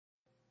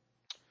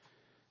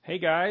Hey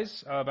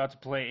guys, about to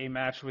play a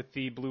match with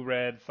the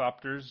blue-red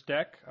Thopters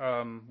deck.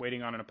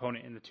 Waiting on an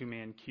opponent in the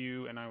two-man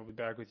queue, and I will be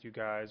back with you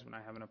guys when I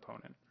have an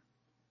opponent.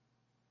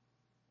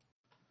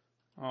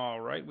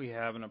 Alright, we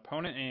have an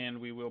opponent,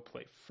 and we will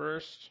play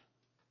first.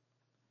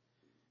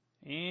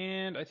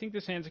 And I think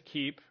this hand's a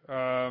keep.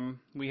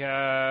 We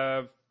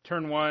have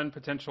turn one,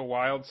 potential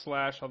Wild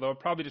Slash, although I'll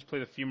probably just play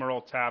the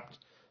Fumarole tapped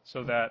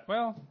so that,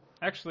 well,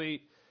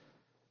 actually,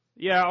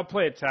 yeah, I'll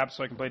play it tapped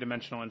so I can play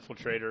Dimensional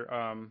Infiltrator.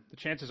 The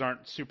chances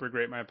aren't super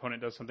great. My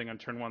opponent does something on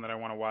turn one that I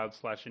want to Wild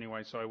Slash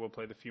anyway, so I will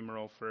play the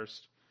Fumarole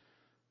first.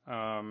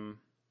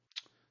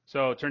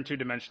 So turn two,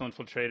 Dimensional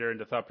Infiltrator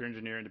into Thopter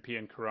Engineer into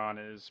PN Karan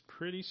is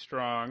pretty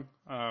strong,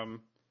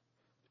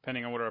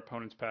 depending on what our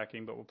opponent's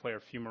packing, but we'll play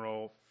our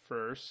Fumarole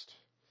first.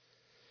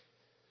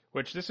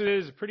 Which this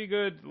is a pretty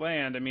good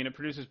land. I mean, it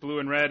produces blue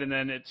and red, and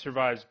then it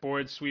survives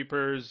board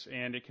sweepers,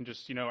 and it can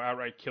just,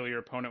 outright kill your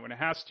opponent when it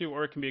has to,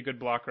 or it can be a good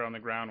blocker on the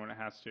ground when it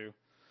has to.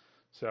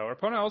 So our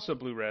opponent also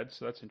blue-red,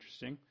 so that's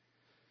interesting.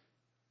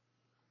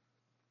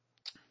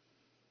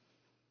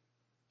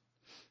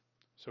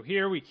 So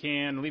here we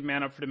can leave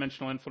mana up for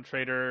Dimensional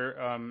Infiltrator,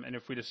 and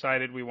if we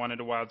decided we wanted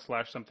to Wild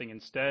Slash something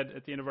instead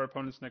at the end of our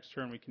opponent's next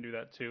turn, we can do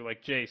that too,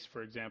 like Jace,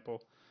 for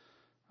example.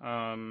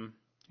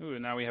 Ooh,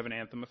 now we have an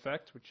Anthem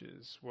effect, which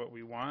is what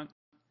we want.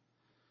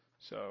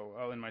 So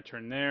I'll end my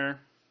turn there.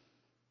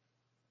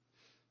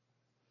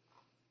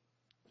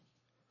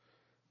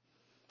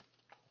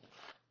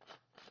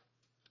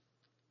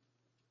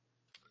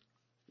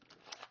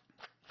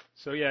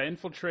 So yeah,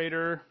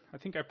 Infiltrator. I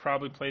think I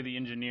probably play the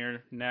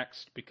Engineer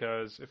next,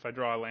 because if I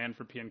draw a land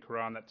for PN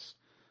Karan, that's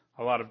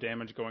a lot of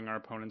damage going our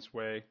opponent's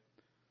way.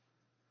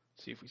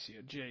 Let's see if we see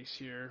a Jace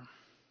here.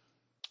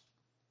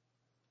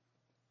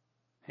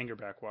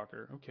 Hangerback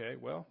Walker. Okay,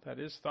 well, that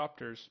is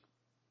Thopters.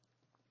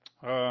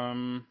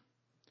 Do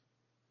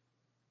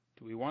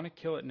we want to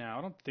kill it now?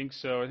 I don't think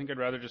so. I think I'd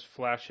rather just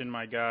flash in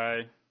my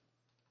guy.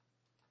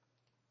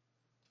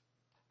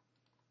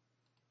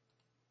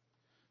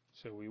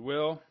 So we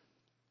will.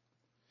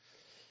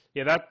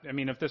 Yeah,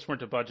 if this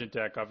weren't a budget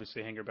deck,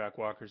 obviously Hangerback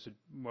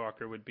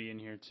Walker would be in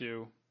here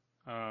too.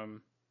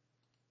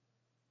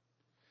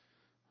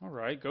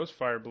 Alright, Ghost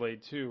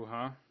Fireblade too,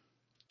 huh?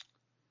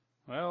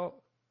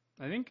 Well,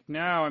 I think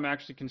now I'm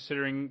actually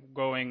considering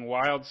going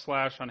Wild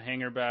Slash on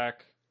Hangerback,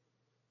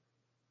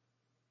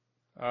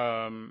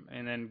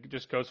 and then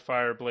just Ghost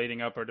Fire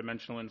blading up our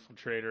Dimensional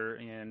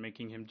Infiltrator and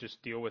making him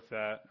just deal with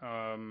that.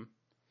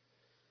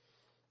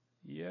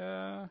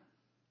 Yeah,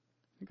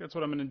 I think that's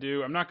what I'm going to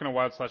do. I'm not going to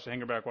Wild Slash the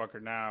Hangerback Walker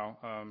now,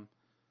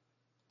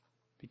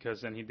 because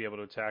then he'd be able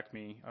to attack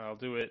me. I'll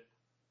do it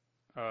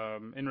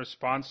in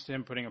response to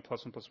him putting a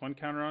 +1/+1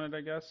 counter on it,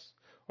 I guess.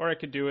 Or I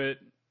could do it...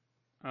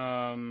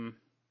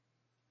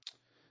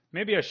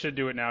 maybe I should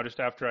do it now,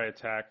 just after I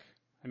attack.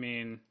 I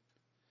mean,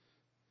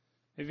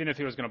 even if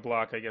he was going to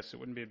block, I guess it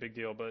wouldn't be a big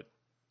deal, but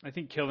I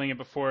think killing it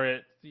before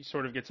it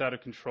sort of gets out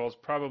of control is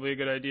probably a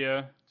good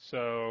idea,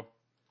 so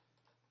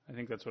I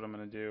think that's what I'm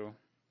going to do.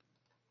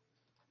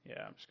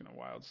 Yeah, I'm just going to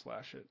Wild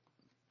Slash it.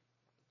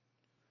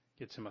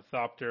 Gets him a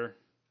Thopter.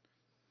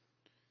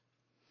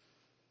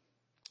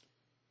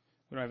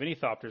 We don't have any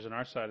Thopters on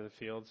our side of the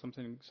field.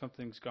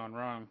 Something's gone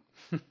wrong.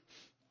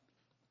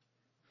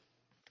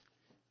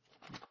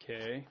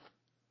 Okay.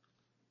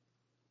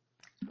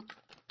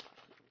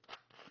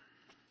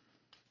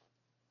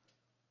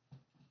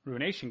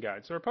 Ruination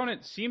Guide. So our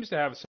opponent seems to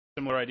have a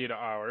similar idea to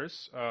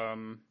ours.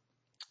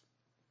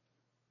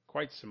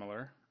 Quite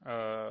similar,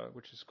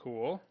 which is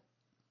cool.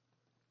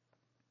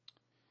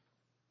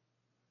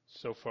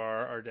 So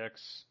far, our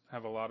decks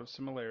have a lot of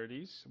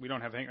similarities. We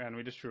don't have, and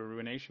we just drew a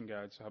Ruination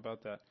Guide, so how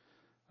about that?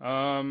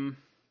 I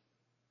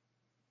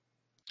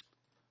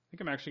think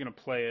I'm actually going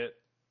to play it.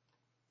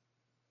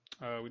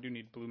 We do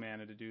need blue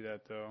mana to do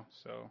that, though,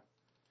 so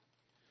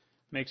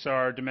makes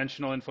our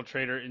Dimensional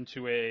Infiltrator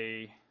into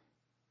a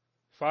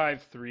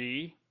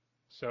 5/3,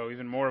 so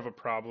even more of a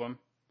problem.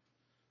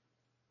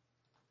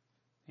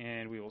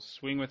 And we will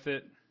swing with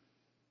it,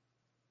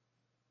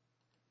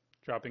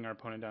 dropping our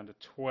opponent down to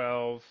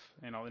 12,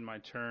 and I'll end my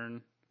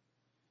turn.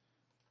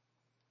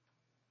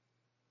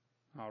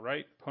 All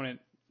right,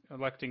 opponent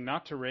electing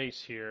not to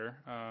race here,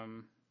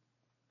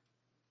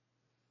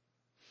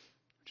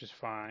 which is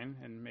fine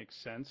and makes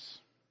sense,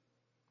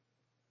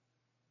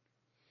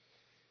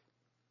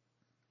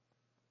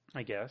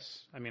 I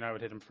guess. I mean, I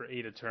would hit him for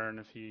 8 a turn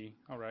if he...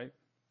 Alright.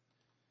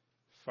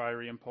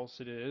 Fiery Impulse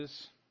it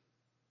is.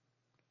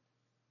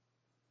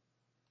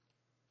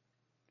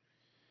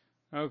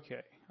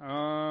 Okay.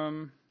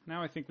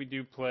 Now I think we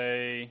do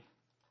play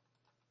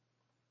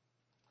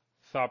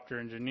Thopter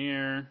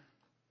Engineer.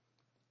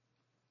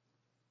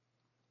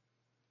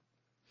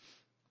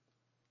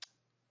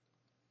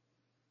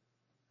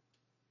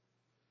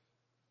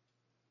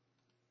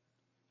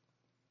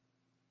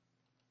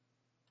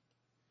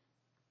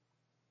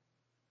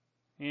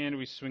 And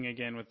we swing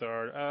again with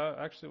our...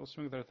 actually, we'll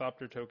swing with our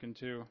Thopter token,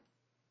 too.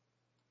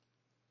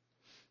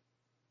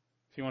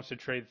 If he wants to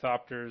trade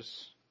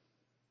Thopters...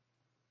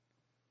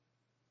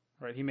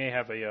 Right, he may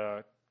have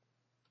a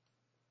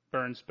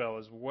burn spell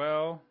as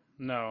well.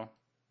 No.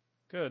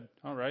 Good.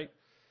 All right.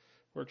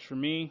 Works for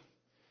me.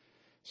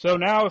 So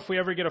now if we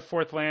ever get a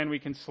fourth land, we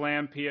can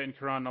slam Pia and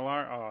Karan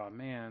Nalaar. Oh,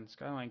 man.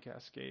 Skyline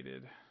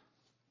Cascaded.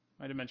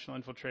 My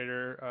Dimensional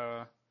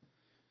Infiltrator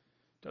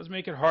does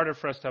make it harder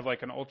for us to have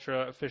like an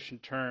ultra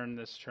efficient turn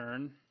this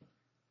turn.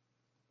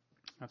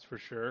 That's for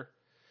sure.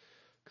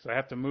 Because I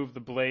have to move the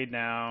blade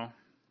now.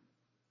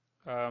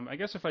 I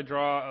guess if I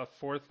draw a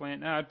fourth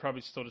land, I'd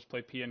probably still just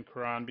play Pia and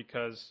Karan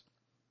because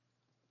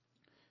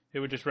it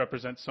would just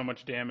represent so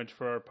much damage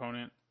for our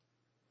opponent.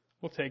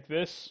 We'll take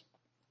this.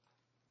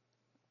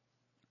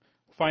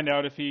 Find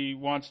out if he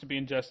wants to be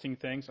ingesting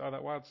things. Oh,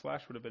 that Wild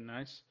Slash would have been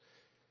nice.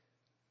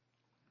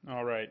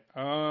 All right.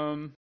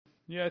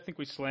 Yeah, I think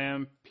we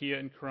slam Pia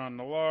and Karan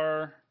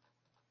Nalaar.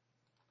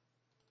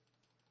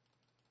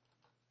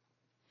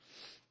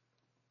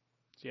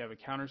 Do you have a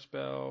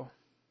counterspell?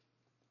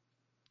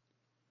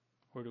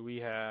 Or do we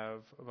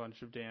have a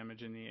bunch of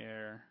damage in the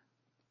air?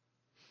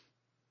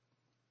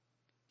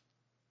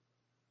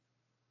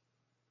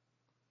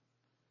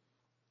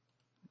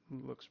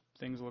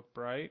 Things look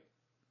bright.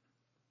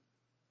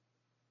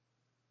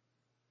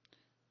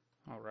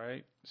 All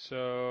right,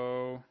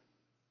 so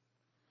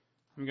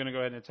I'm going to go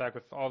ahead and attack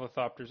with all the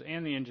Thopters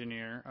and the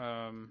Engineer.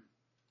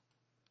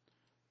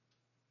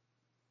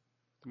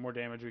 The more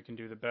damage we can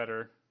do, the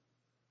better.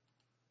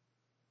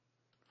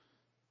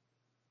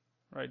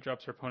 All right,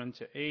 drops our opponent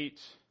to 8.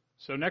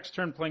 So next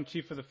turn, playing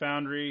Chief of the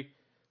Foundry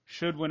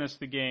should win us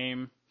the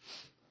game.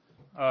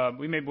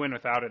 We may win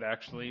without it,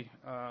 actually.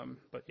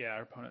 But yeah,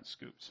 our opponent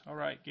scoops. All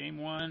right, game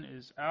 1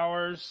 is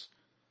ours.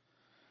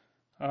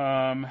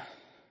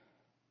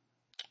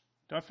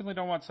 Definitely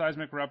don't want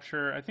Seismic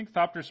Rupture. I think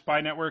Thopter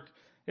Spy Network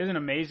isn't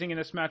amazing in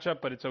this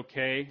matchup, but it's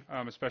okay,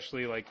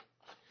 especially like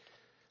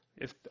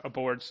if a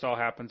board stall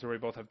happens where we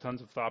both have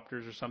tons of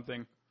Thopters or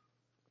something.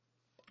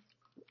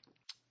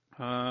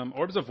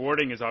 Orbs of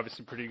Warding is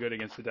obviously pretty good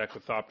against the deck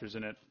with Thopters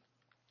in it.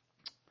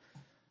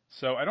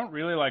 So I don't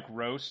really like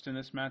Roast in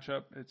this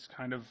matchup. It's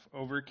kind of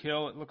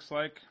overkill, it looks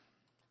like.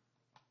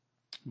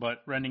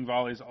 But Rending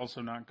Volley is also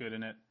not good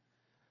in it.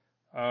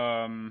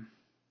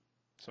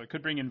 So I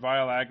could bring in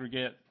Vile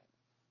Aggregate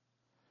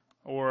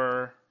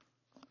or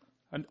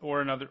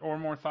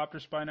more Thopter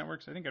Spy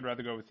Networks. I think I'd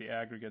rather go with the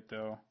Aggregate,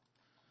 though.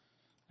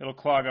 It'll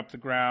clog up the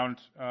ground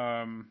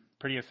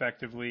pretty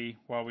effectively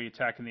while we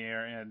attack in the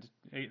air, and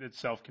it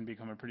itself can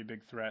become a pretty big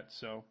threat.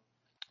 So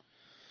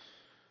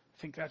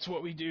I think that's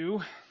what we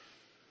do.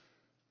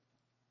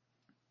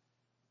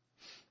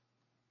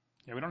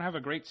 Yeah, we don't have a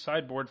great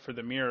sideboard for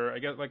the mirror. I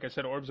guess, like I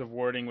said, Orbs of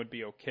Warding would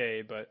be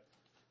okay, but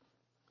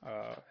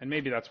and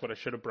maybe that's what I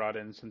should have brought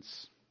in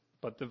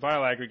but the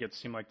Vile Aggregates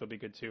seem like they'll be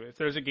good too. If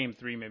there's a game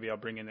 3, maybe I'll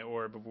bring in the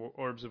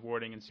Orbs of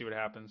Warding and see what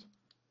happens.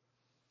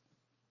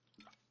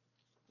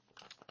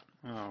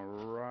 All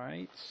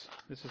right,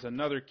 this is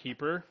another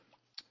keeper.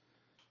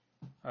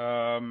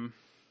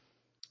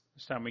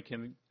 This time we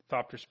can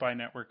Thopter Spy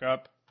Network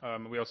up.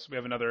 We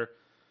have another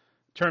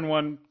turn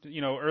 1,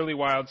 early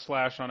Wild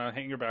Slash on a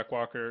Hangerback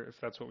Walker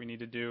if that's what we need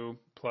to do,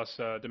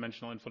 plus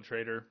Dimensional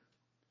Infiltrator.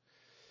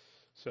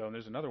 So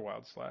there's another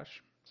Wild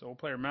Slash. So we'll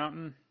play our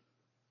Mountain.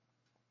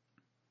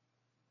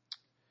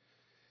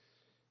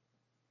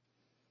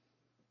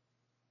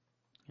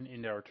 And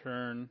end our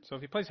turn. So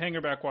if he plays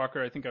Hangerback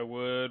Walker, I think I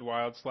would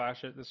Wild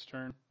Slash it this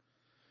turn,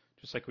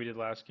 just like we did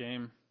last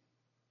game.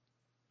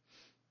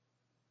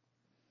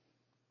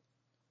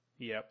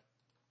 Yep.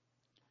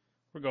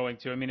 We're going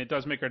to. I mean, it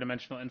does make our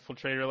Dimensional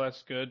Infiltrator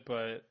less good,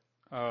 but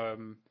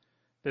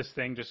this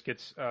thing just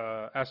gets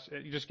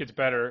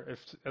better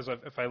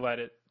if I let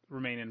it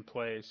remain in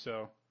play.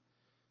 So,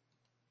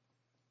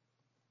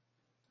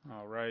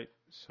 all right.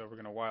 So we're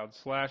gonna Wild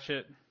Slash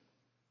it.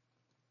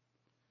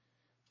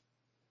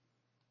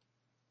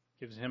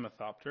 Gives him a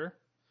Thopter.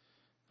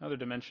 Another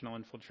Dimensional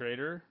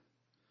Infiltrator.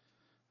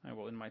 I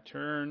will end my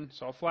turn.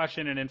 So I'll flash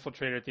in an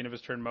Infiltrator at the end of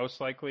his turn,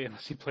 most likely,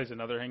 unless he plays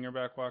another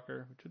Hangerback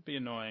Walker, which would be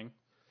annoying.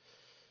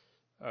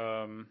 We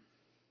are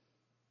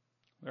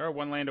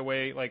 1 land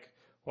away. Like,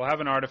 we'll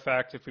have an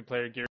artifact if we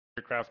play a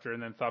Gearcrafter,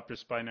 and then Thopter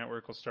Spy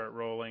Network will start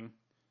rolling,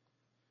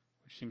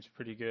 which seems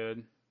pretty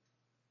good.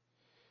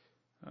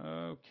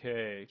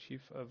 Okay,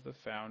 Chief of the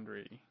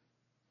Foundry. I'm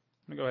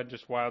going to go ahead and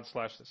just Wild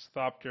Slash this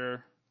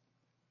Thopter.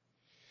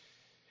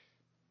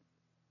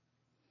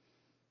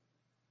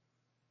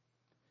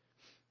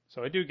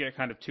 So I do get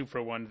kind of 2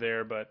 for 1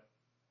 there, but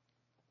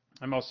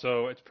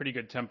it's pretty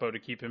good tempo to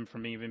keep him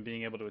from even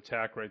being able to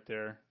attack right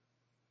there.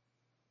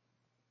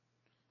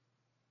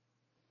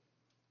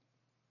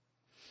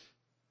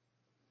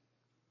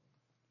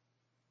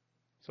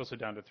 It's also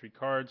down to 3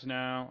 cards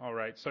now. All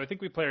right, so I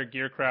think we play our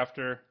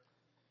Gearcrafter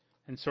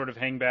and sort of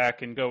hang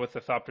back and go with the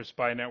Thopter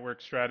Spy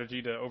Network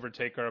strategy to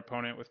overtake our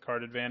opponent with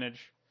card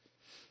advantage.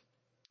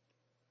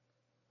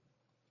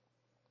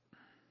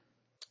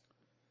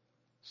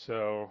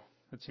 So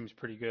that seems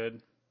pretty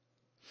good.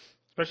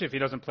 Especially if he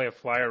doesn't play a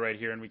flyer right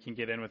here and we can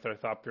get in with our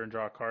Thopter and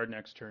draw a card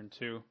next turn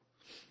too.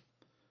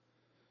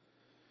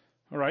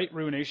 All right,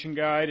 Ruination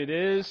Guide it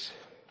is.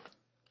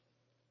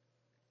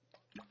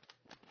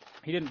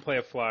 He didn't play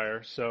a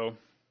flyer, so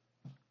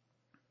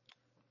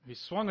if he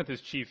swung with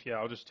his chief, yeah,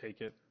 I'll just take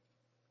it.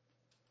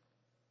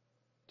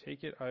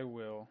 Take it, I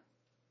will.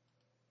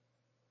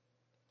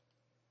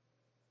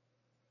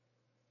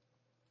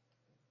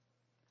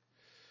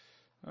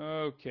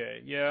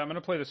 Okay, yeah, I'm going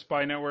to play the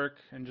Spy Network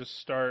and just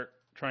start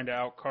trying to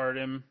outcard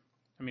him.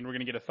 I mean, we're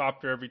going to get a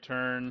Thopter every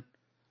turn,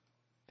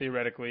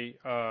 theoretically.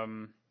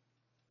 And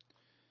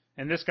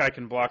this guy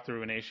can block the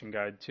Ruination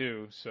Guide,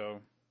 too, so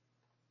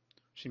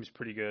seems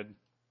pretty good.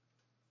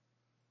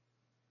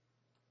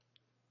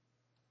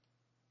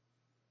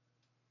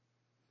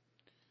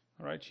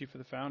 All right, Chief of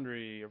the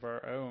Foundry of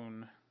our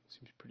own.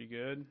 Seems pretty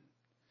good.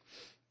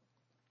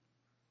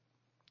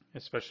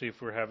 Especially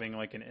if we're having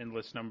like an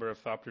endless number of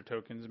Thopter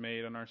tokens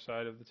made on our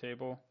side of the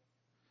table.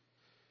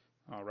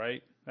 All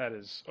right, that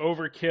is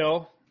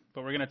overkill,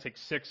 but we're going to take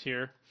 6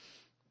 here.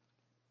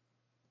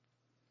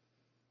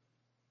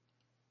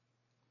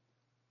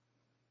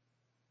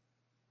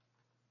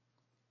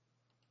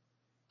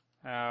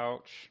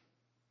 Ouch.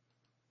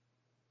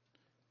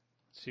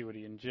 Let's see what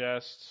he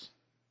ingests.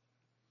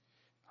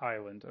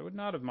 Island. I would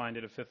not have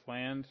minded a 5th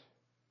land.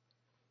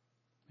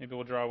 Maybe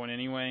we'll draw one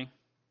anyway.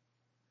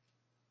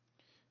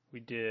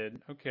 We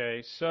did.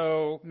 Okay,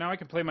 so now I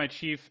can play my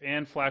chief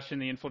and flash in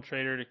the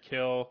Infiltrator to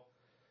kill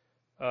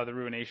the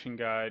Ruination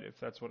Guide, if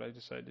that's what I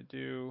decide to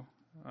do.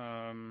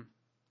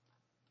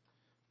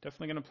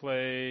 Definitely going to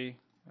play...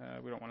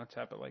 we don't want to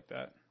tap it like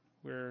that.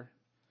 We're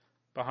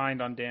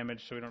behind on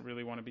damage, so we don't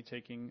really want to be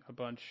taking a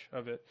bunch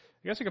of it.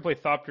 I guess I could play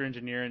Thopter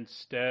Engineer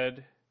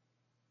instead.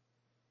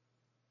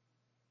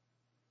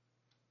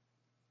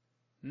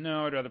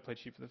 No, I'd rather play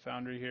Chief of the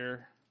Foundry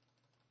here.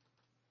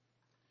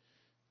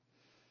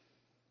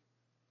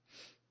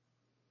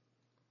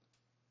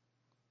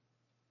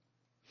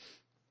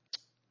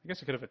 I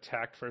guess I could have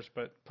attacked first,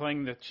 but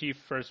playing the Chief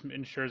first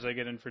ensures I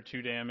get in for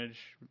 2 damage.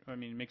 I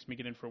mean, it makes me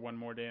get in for 1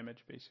 more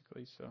damage,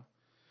 basically, so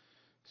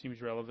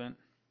seems relevant.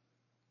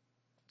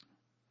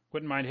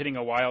 Wouldn't mind hitting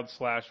a Wild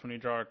Slash when we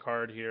draw a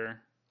card here.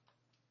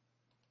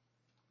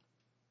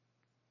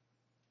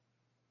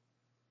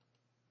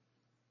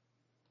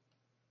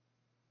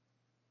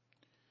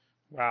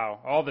 Wow,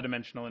 all the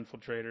Dimensional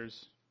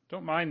Infiltrators.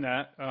 Don't mind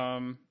that.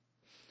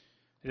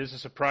 It is a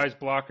surprise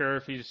blocker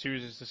if he just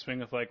chooses to swing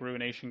with like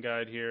Ruination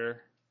Guide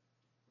here.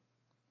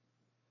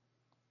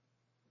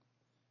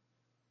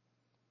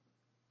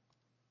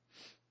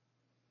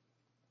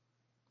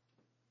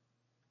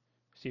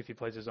 See if he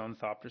plays his own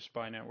Thopter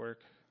Spy Network.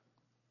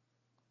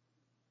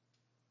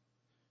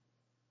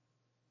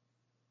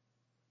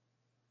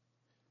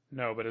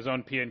 No, but his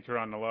own PN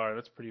Kiran Nalar,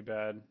 that's pretty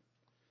bad.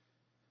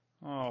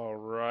 All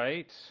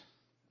right.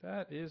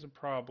 That is a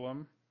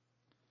problem.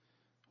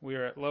 We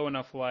are at low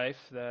enough life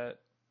that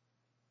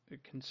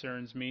it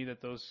concerns me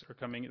that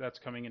that's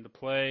coming into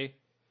play.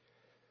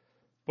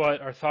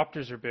 But our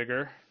Thopters are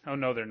bigger. Oh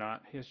no, they're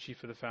not. He has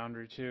Chief of the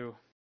Foundry too.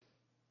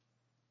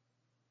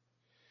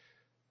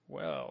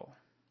 Well,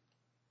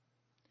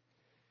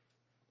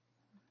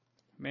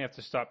 may have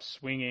to stop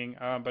swinging.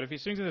 But if he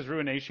swings in his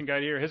Ruination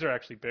Guide here, his are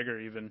actually bigger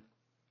even,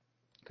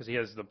 because he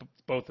has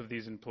both of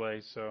these in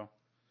play. So.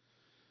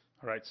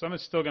 All right, so I'm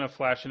still going to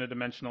flash in a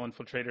Dimensional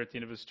Infiltrator at the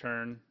end of his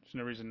turn. There's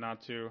no reason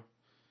not to,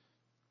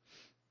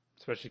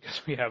 especially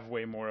because we have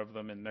way more of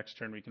them, and next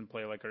turn we can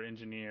play like our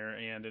Engineer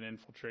and an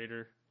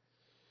Infiltrator.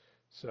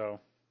 So,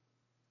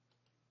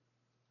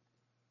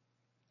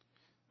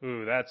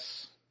 ooh,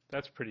 that's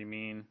pretty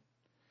mean.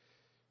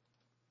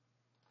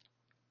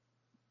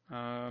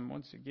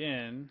 Once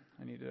again,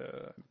 I need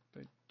to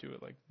do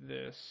it like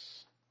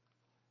this.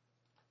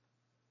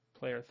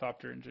 Play our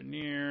Thopter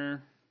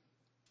Engineer.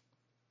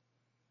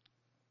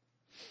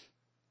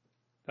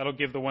 That'll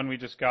give the one we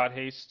just got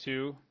haste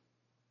to.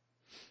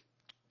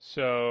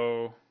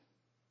 So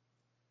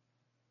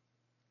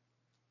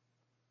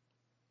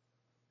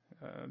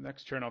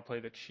next turn I'll play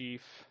the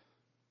Chief.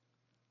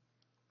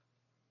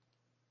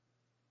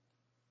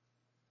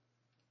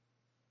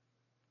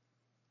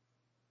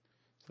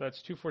 So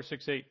that's 2, 4,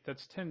 6, 8.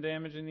 That's 10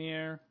 damage in the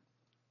air.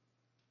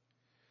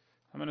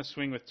 I'm going to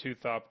swing with 2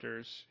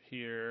 Thopters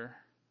here.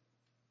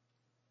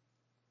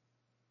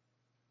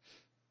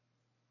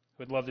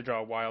 Would love to draw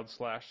a Wild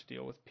Slash to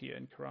deal with Pia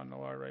and Kiran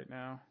Nalar right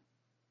now.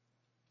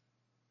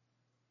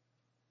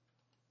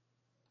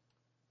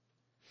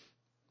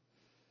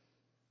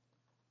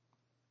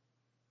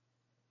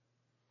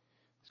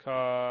 It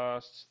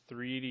costs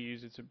 3 to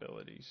use its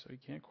ability, so you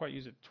can't quite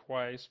use it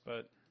twice,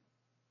 but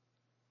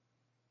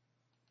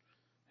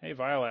hey,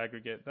 Vile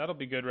Aggregate. That'll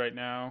be good right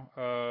now.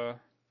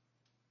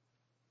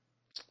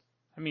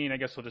 I mean, I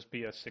guess it'll just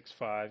be a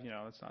 6/5. You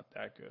know, it's not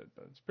that good,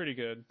 but it's pretty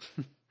good.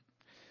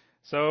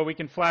 So we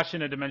can flash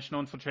in a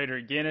Dimensional Infiltrator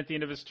again at the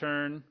end of his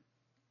turn,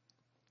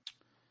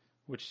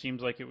 which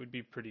seems like it would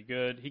be pretty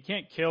good. He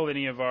can't kill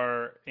any of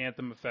our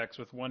Anthem effects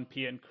with 1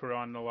 Pia and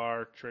Kiran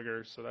Nalar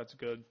triggers, so that's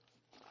good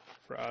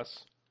for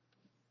us.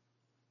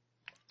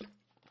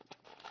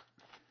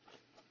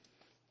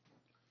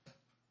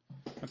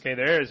 Okay,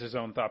 there is his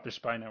own Thopter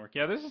Spy Network.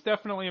 Yeah, this is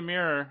definitely a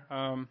mirror.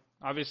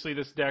 Obviously,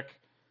 this deck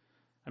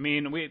I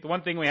mean, the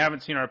one thing we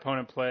haven't seen our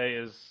opponent play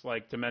is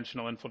like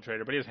Dimensional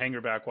Infiltrator, but he has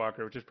Hangerback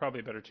Walker, which is probably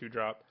a better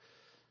 2-drop.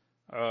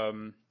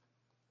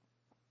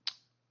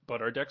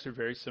 But our decks are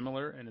very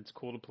similar, and it's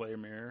cool to play a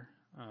mirror.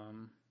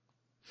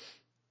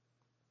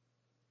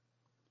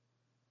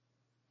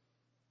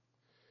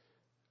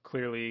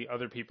 Clearly,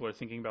 other people are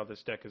thinking about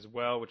this deck as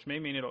well, which may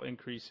mean it'll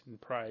increase in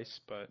price,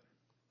 but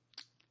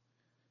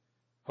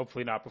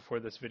hopefully not before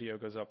this video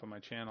goes up on my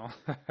channel.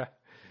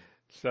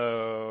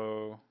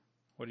 So,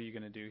 what are you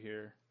going to do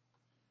here?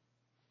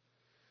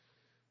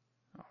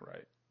 All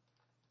right.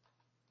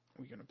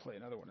 We're going to play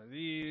another one of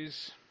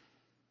these.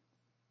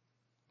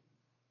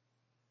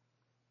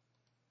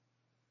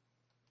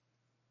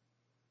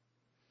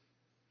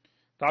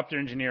 Thopter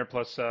Engineer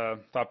plus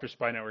Thopter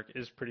Spy Network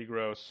is pretty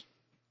gross.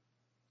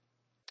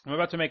 I'm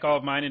about to make all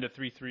of mine into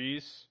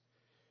 3/3s.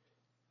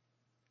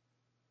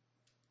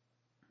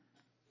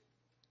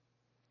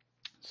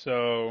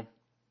 So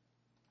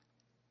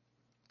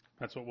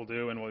that's what we'll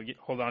do, and we'll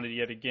hold on to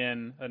yet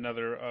again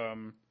another.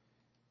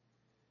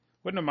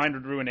 Wouldn't have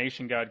minded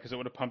Ruination God because it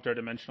would have pumped our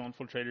Dimensional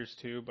Infiltrators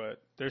too,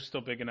 but they're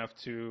still big enough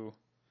to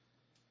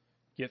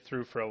get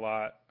through for a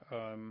lot.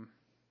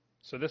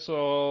 So this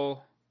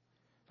will,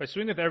 if I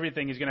swing with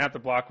everything, he's going to have to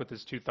block with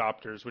his 2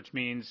 Thopters, which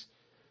means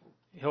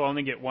he'll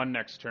only get 1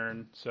 next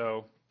turn.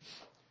 So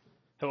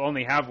he'll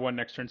only have 1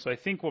 next turn. So I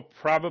think we'll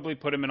probably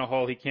put him in a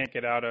hole he can't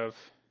get out of.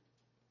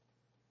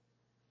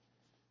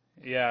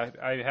 Yeah,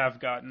 I have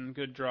gotten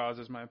good draws,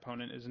 as my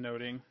opponent is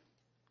noting.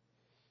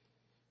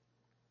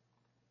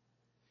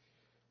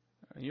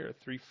 You're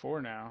at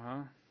 3/4 now,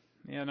 huh?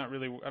 Yeah, not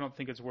really. I don't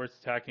think it's worth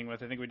attacking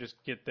with. I think we just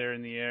get there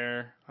in the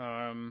air.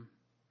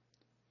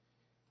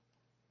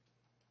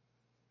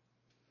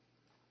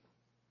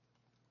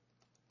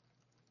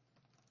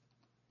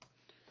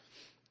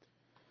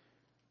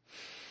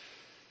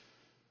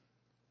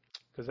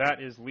 Because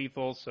that is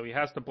lethal, so he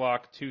has to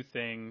block 2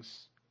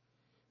 things.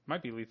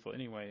 Might be lethal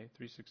anyway.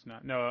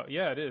 3/6/9. No,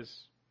 yeah, it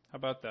is. How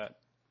about that?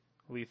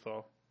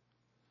 Lethal.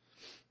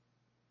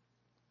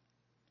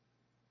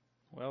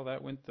 Well,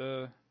 that went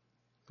the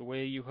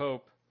way you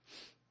hope.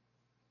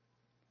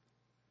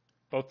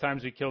 Both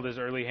times we killed his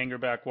early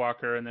Hangerback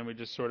Walker, and then we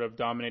just sort of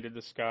dominated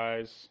the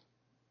skies.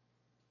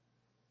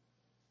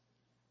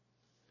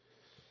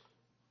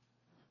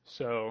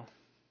 So,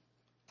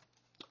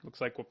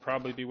 looks like we'll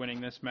probably be winning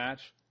this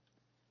match.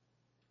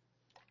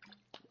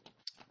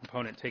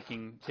 Opponent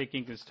taking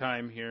his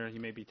time here. He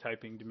may be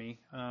typing to me.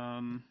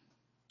 Yeah,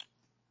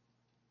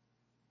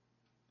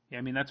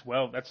 I mean that's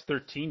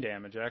 13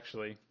 damage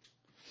actually.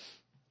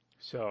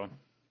 So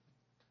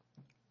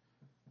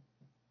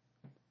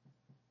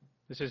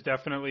this is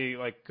definitely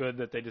like good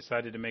that they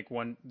decided to make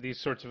these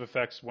sorts of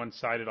effects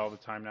one-sided all the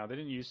time now. They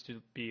didn't used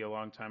to be a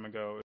long time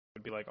ago. It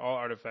would be like all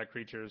artifact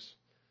creatures.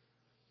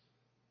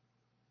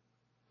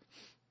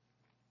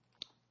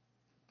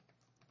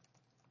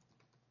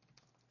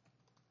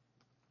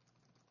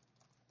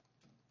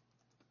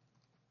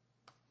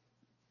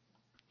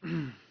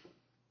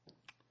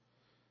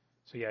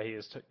 So yeah,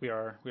 we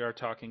are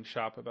talking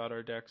shop about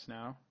our decks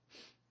now.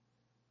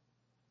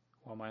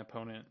 While my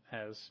opponent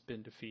has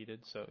been defeated,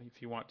 so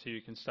if you want to,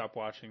 you can stop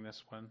watching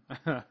this one.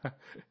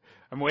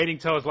 I'm waiting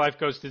till his life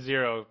goes to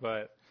 0,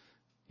 but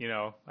you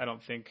know, I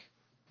don't think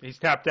he's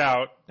tapped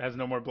out, has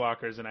no more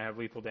blockers, and I have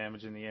lethal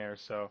damage in the air,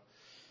 so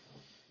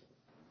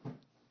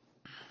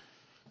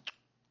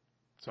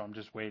I'm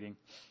just waiting.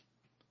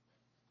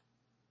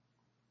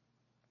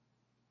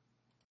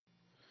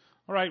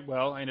 All right,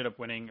 well, I ended up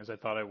winning as I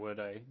thought I would.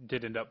 I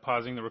did end up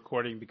pausing the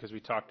recording because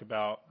we talked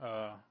about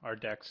our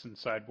decks and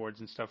sideboards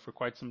and stuff for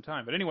quite some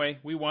time. But anyway,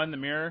 we won the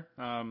mirror,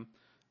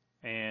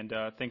 and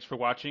thanks for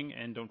watching,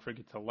 and don't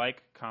forget to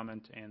like,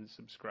 comment, and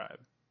subscribe.